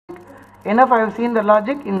enough I have seen the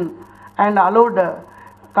logic in and allowed a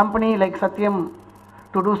company like Satyam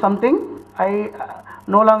to do something. I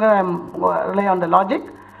no longer am rely on the logic.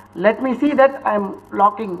 Let me see that I am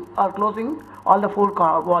locking or closing all the 4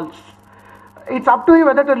 walls. It's up to you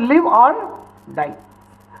whether to live or die.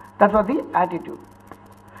 That was the attitude.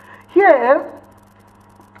 Here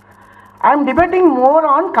I am debating more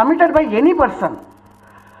on committed by any person.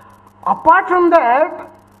 Apart from that,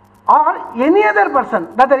 or any other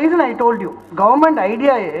person. That's the reason I told you. Government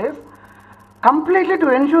idea is completely to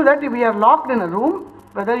ensure that if we are locked in a room,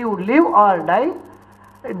 whether you live or die,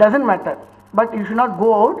 it doesn't matter. But you should not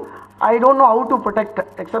go out. I don't know how to protect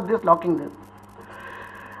except this locking this.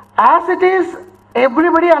 As it is,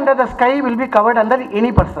 everybody under the sky will be covered under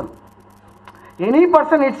any person. Any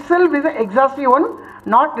person itself is an exhaustive one,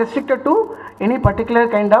 not restricted to any particular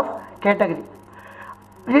kind of category.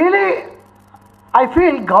 Really, I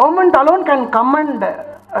feel government alone can come and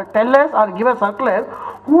tell us or give a circular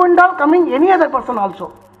who and all coming any other person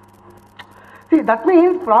also. See, that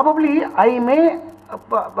means probably I may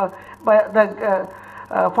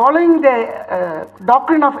following the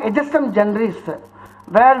doctrine of adjustum generis,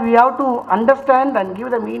 where we have to understand and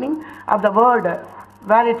give the meaning of the word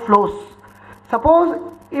where it flows. Suppose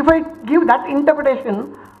if I give that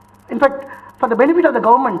interpretation, in fact, for the benefit of the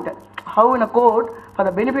government, how in a court, for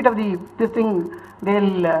the benefit of this thing,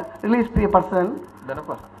 they'll release a person.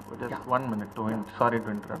 DHANAPAL, just 1 minute, sorry to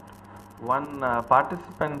interrupt. One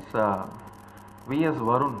participant's V.S.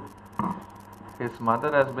 Varun, his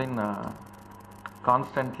mother has been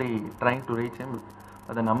constantly trying to reach him,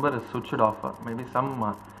 but the number is switched off. Maybe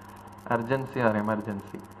some urgency or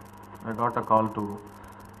emergency. I got a call to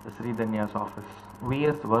the SRIDHANYA's office.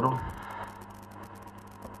 V.S. Varun.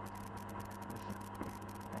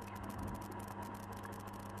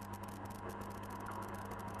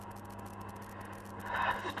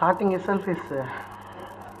 Starting itself is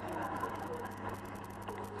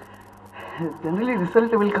generally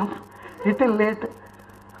result will come little late.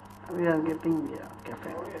 We are getting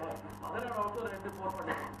cafe.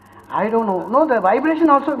 I don't know. No, the vibration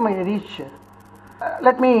also may reach.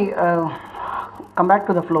 Let me come back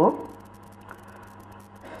to the flow.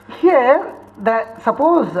 Here,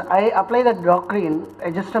 suppose I apply the doctrine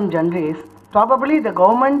adjustum generis, probably the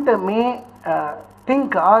government may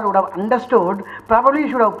think or would have understood, probably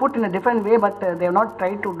should have put in a different way, but they have not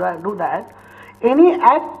tried to do that. Any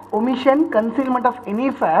act, omission, concealment of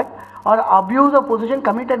any fact or abuse of position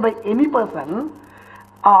committed by any person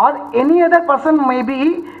or any other person, may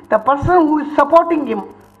be the person who is supporting him.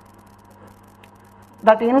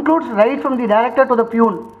 That includes right from the director to the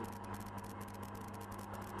peon.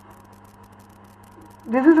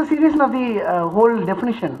 This is the seriousness of the whole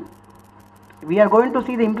definition. We are going to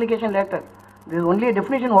see the implication later. This is only a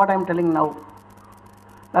definition what I am telling now.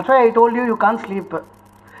 That's why I told you you can't sleep.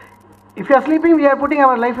 If you are sleeping, we are putting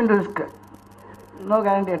our life into risk. No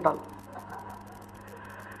guarantee at all.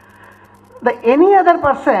 Any other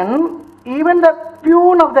person, even the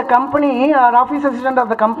peon of the company or office assistant of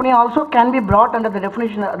the company also can be brought under the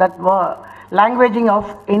definition of that languaging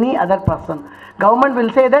of any other person. Government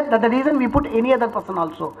will say that the reason we put any other person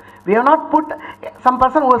also. We have not put some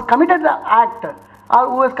person who has committed the act or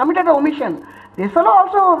who has committed the omission. This fellow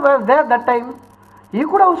also was there that time. He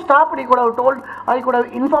could have stopped, he could have told, or he could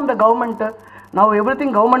have informed the government. Now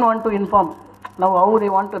everything government want to inform. Now how they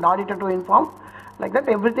want the auditor to inform? Like that,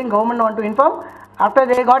 everything government want to inform. After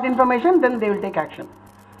they got information, then they will take action.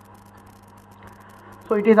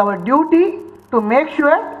 So it is our duty to make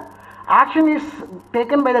sure action is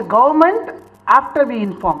taken by the government after we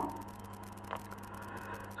inform.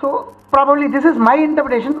 So probably this is my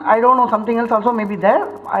interpretation. I don't know, something else also may be there.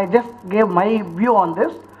 I just gave my view on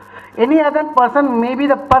this. Any other person may be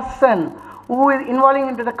the person who is involving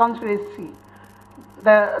into the conspiracy.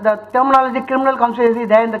 The terminology criminal conspiracy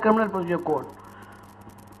there in the criminal procedure code.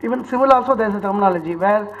 Even civil also there is a terminology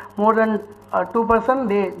where more than 2 persons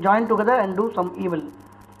they join together and do some evil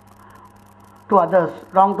to others,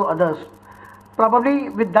 wrong to others. Probably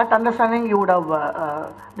with that understanding you would have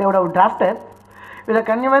they would have drafted with a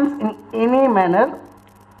connivance in any manner,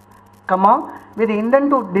 comma, with the intent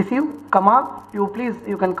to deceive, comma, you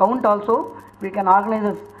can count also, we can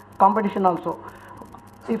organize a competition also.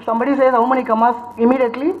 If somebody says how many commas,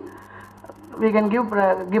 immediately we can give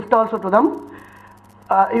gift also to them.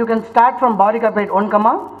 You can start from body corporate 1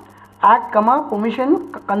 comma, act, comma,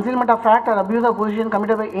 omission, concealment of fact or abuse of position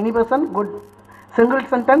committed by any person, good single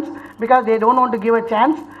sentence, because they don't want to give a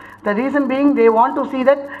chance. The reason being they want to see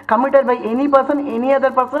that committed by any person, any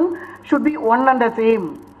other person should be one and the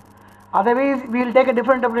same. Otherwise we will take a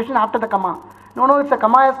different interpretation after the comma. No, it's a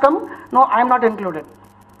comma has come, no, I am not included.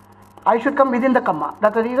 I should come within the comma.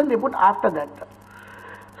 That's the reason they put after that.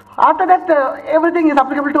 After that, everything is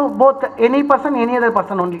applicable to both any person, any other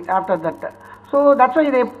person only after that. So that's why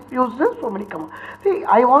they use so many comma. See,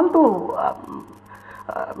 I want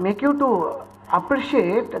to make you to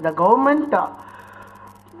appreciate the government,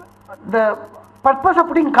 the purpose of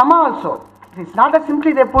putting comma also. It's not that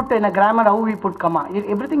simply they put in a grammar how we put comma.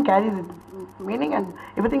 Everything carries its meaning and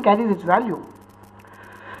everything carries its value.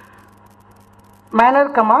 Manner,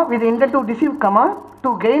 comma, with the intent to deceive, comma,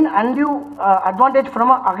 to gain undue advantage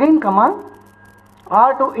from again, comma,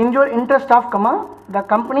 or to injure interest of, comma, the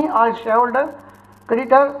company or shareholder,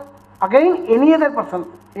 creditor, again any other person,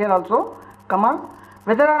 here also, comma,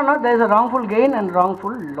 whether or not there is a wrongful gain and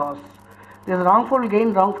wrongful loss. There is wrongful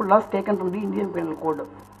gain, wrongful loss taken from the Indian Penal Code.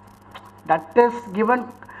 That is given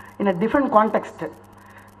in a different context.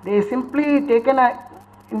 They simply taken a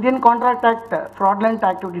Indian Contract Act fraudulent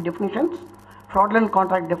activity definitions, fraudulent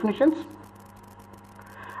contract definitions,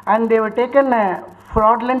 and they were taken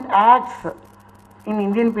fraudulent acts in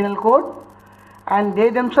Indian Penal Code, and they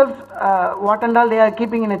themselves what and all they are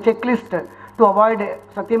keeping in a checklist to avoid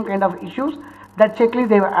Satyam kind of issues. That checklist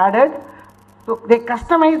they were added. So they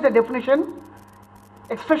customized the definition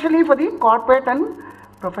especially for the corporate and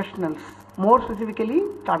professionals, more specifically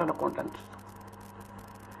chartered accountants.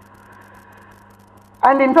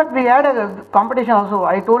 And in fact, we had a competition also.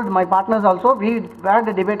 I told my partners also, we had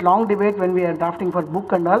a debate, long debate when we are drafting for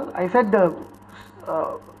book and all. I said,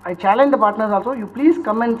 I challenged the partners also, you please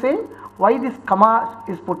come and say why this comma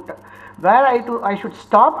is put, where I should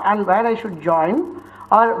stop and where I should join,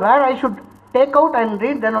 or where I should take out and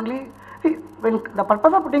read, then only. See, when the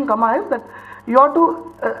purpose of putting comma is that you have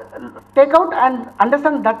to take out and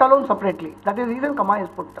understand that alone separately. That is the reason comma is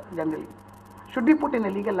put generally. Should be put in a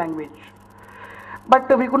legal language.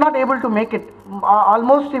 But we could not able to make it.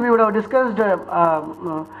 Almost we would have discussed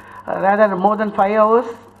rather more than 5 hours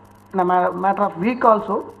in a matter of week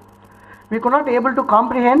also. We could not able to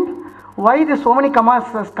comprehend why there so many commas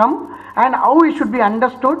has come and how it should be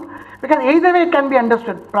understood, because either way it can be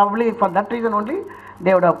understood. Probably for that reason only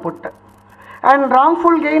they would have put. And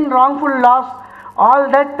wrongful gain, wrongful loss, all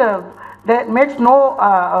that that makes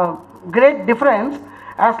no great difference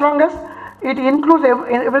as long as it includes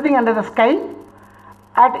everything under the sky.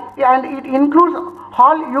 And it includes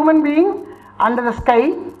all human being under the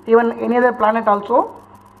sky, even any other planet also,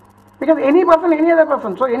 because any person, any other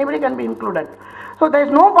person, so anybody can be included. So there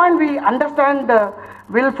is no point we understand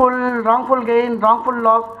willful, wrongful gain, wrongful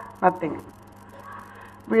loss, nothing.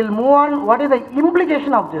 We will move on. What is the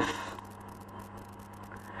implication of this?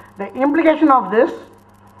 The implication of this,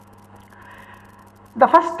 the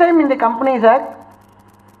first time in the Companies Act,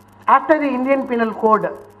 after the Indian Penal Code,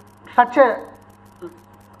 such a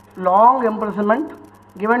long imprisonment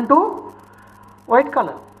given to white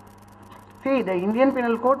collar. See, the Indian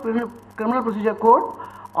Penal Code, Criminal Procedure Code,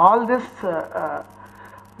 all this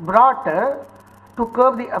brought to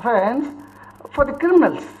curb the offence for the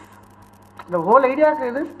criminals. The whole idea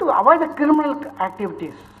is to avoid the criminal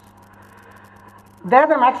activities. There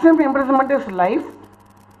the maximum imprisonment is life,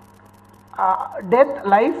 death,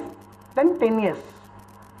 life, then 10 years.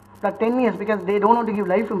 The 10 years, because they don't want to give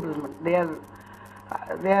life imprisonment. They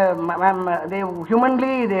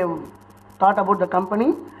humanly they thought about the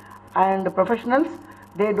company and the professionals.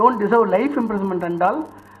 They don't deserve life imprisonment and all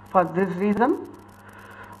for this reason.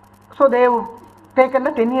 So they have taken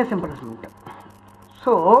the 10 years imprisonment.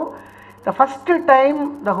 So the first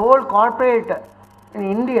time the whole corporate in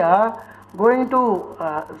India going to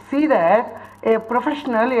see that a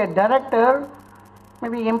professional, a director,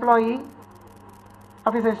 maybe employee,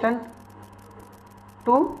 office assistant,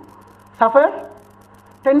 to suffer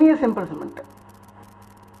 10 years imprisonment.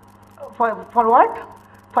 For what?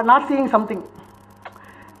 For not seeing something.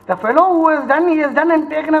 The fellow who has done, he has done and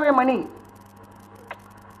taken away money.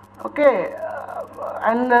 Okay,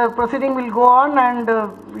 and the proceeding will go on and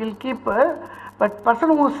will keep. But person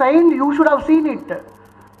who signed, you should have seen it.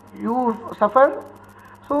 You suffer.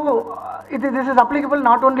 So this is applicable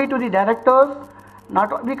not only to the directors.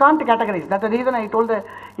 We can't categorize. That's the reason I told the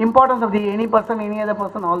importance of the any person, any other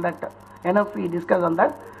person, all that. Enough we discussed on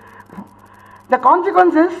that. The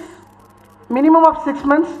consequence is minimum of 6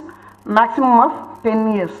 months, maximum of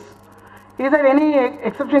 10 years. Is there any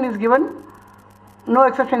exception is given? No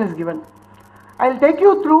exception is given. I will take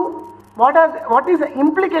you through what is the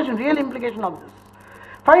implication, real implication of this.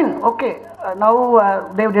 Fine, okay.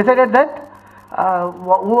 Now they have decided that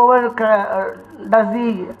whoever does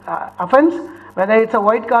the offence, whether it's a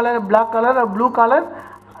white collar, black collar or blue collar,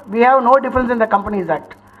 we have no difference in the Companies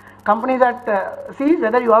Act. Companies Act sees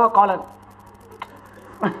whether you have a collar.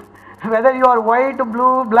 Whether you are white,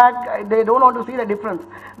 blue, black, they don't want to see the difference.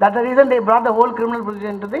 That's the reason they brought the whole criminal procedure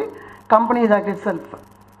into the Companies Act itself.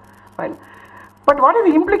 Fine. But what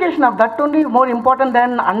is the implication of that? Only more important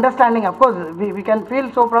than understanding. Of course, we can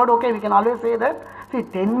feel so proud. Okay, we can always say that. See,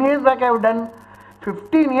 10 years back I have done,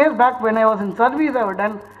 15 years back when I was in service I have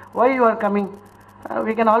done. Why you are coming?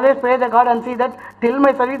 We can always pray the God and see that till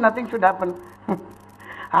my service nothing should happen.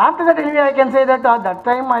 After that anyway I can say that that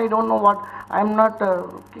time I don't know what, I am not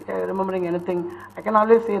remembering anything. I can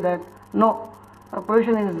always say that no,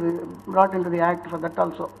 provision is brought into the act for that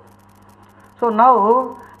also. So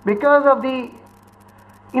now because of the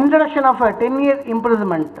introduction of a 10-year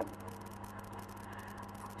imprisonment,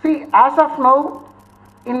 see, as of now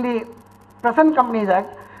in the present Companies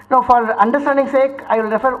Act, now for understanding sake I will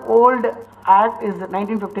refer old act is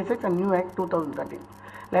 1956 and new act 2013.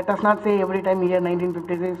 Let us not say every time here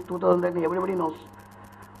 1956, 2013, everybody knows.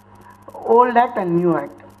 Old act and new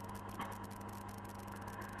act.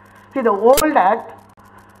 See, the old act,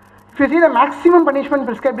 if you see, the maximum punishment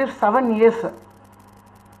prescribed is 7 years,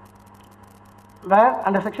 where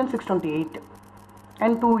under section 628,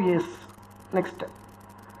 and 2 years next.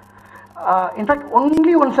 In fact,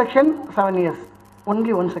 only one section 7 years,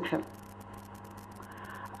 only one section,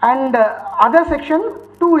 and other section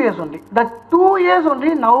 2 years only. That 2 years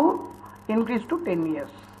only now increased to 10 years.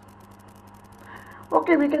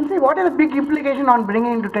 Okay, we can see what is the big implication on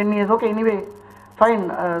bringing into 10 years. Okay, anyway, fine,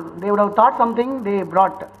 they would have thought something, they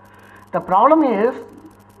brought. The problem is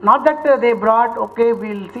not that they brought, okay,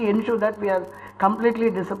 we'll see, ensure that we are completely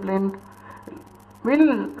disciplined.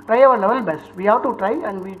 We'll try our level best. We have to try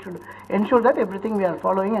and we should ensure that everything we are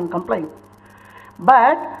following and complying.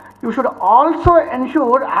 But you should also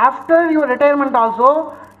ensure after your retirement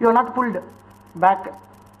also you are not pulled back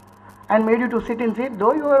and made you to sit in seat,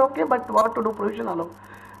 though you are okay, but what to do, provision allow.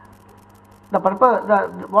 The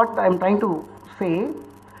purpose, what I am trying to say,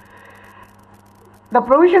 the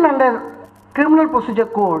provision under Criminal Procedure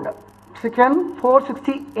Code, section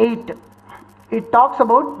 468, it talks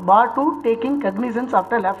about bar to taking cognizance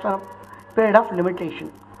after lapse of period of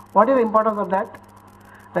limitation. What is the importance of that?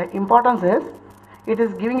 The importance is, it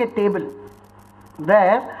is giving a table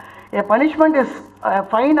where a punishment is, a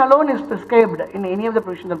fine alone is prescribed in any of the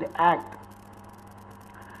provisions of the Act.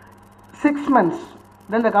 6 months,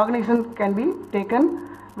 then the cognizance can be taken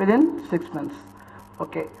within 6 months.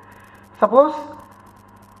 Okay. Suppose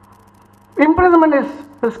imprisonment is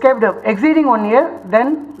prescribed exceeding 1 year,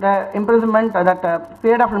 then the imprisonment, that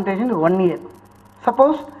period of limitation is 1 year.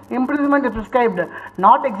 Suppose imprisonment is prescribed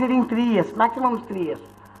not exceeding 3 years, maximum is 3 years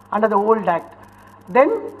under the old Act, then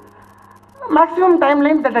maximum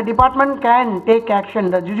timeline that the department can take action,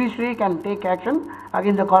 the judiciary can take action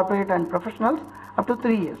against the corporate and professionals up to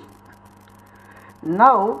 3 years.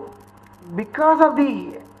 Now, because of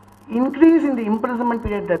the increase in the imprisonment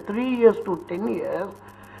period, the 3 years to 10 years,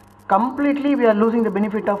 completely we are losing the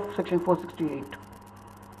benefit of section 468.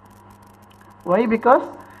 Why? Because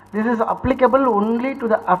this is applicable only to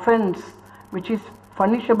the offence which is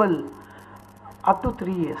punishable up to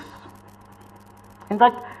 3 years. In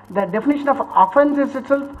fact, the definition of offence is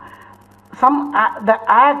itself the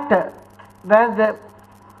act where the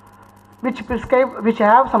which prescribe, which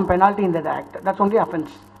have some penalty in that act. That's only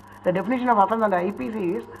offence. The definition of offence under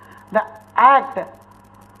IPC is the act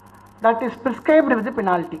that is prescribed with the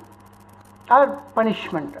penalty or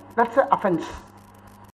punishment. That's the offence.